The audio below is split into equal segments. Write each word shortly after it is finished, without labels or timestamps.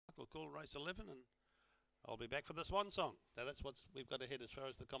call race 11, and I'll be back for the swan song. Now that's what we've got ahead as far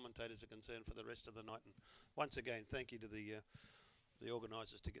as the commentators are concerned for the rest of the night. And once again, thank you to the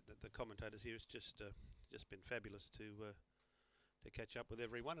organisers to get the commentators here. It's just been fabulous to catch up with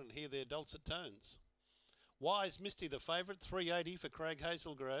everyone and hear their dulcet tones. Wise Misty, the favourite, $3.80 for Craig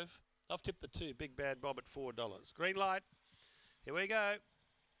Hazelgrove. I've tipped the 2, Big Bad Bob at $4. Green light. Here we go.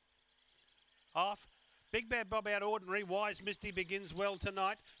 Off. Big Bad Bob out ordinary. Wise Misty begins well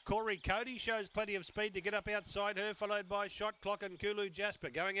tonight. Corey Cody shows plenty of speed to get up outside her, followed by Shot Clock and Kulu Jasper.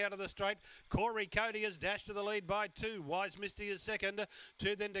 Going out of the straight, Corey Cody has dashed to the lead by 2. Wise Misty is second.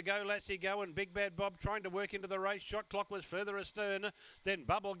 2 then to go, Lassie Go, and Big Bad Bob trying to work into the race. Shot Clock was further astern. Then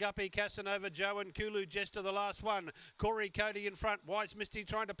Bubble Guppy, Casanova Joe and Kulu Jester the last one. Corey Cody in front. Wise Misty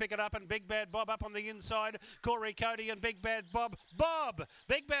trying to pick it up, and Big Bad Bob up on the inside. Corey Cody and Big Bad Bob.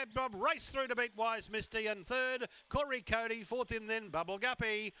 Big Bad Bob raced through to beat Wise Misty, and third, Corey Cody. Fourth in then, Bubble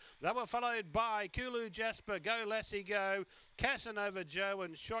Guppy. They were followed by Kulu Jasper, Go Lassie Go, Casanova Joe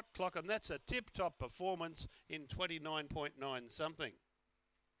and Shot Clock, and that's a tip-top performance in 29.9 something.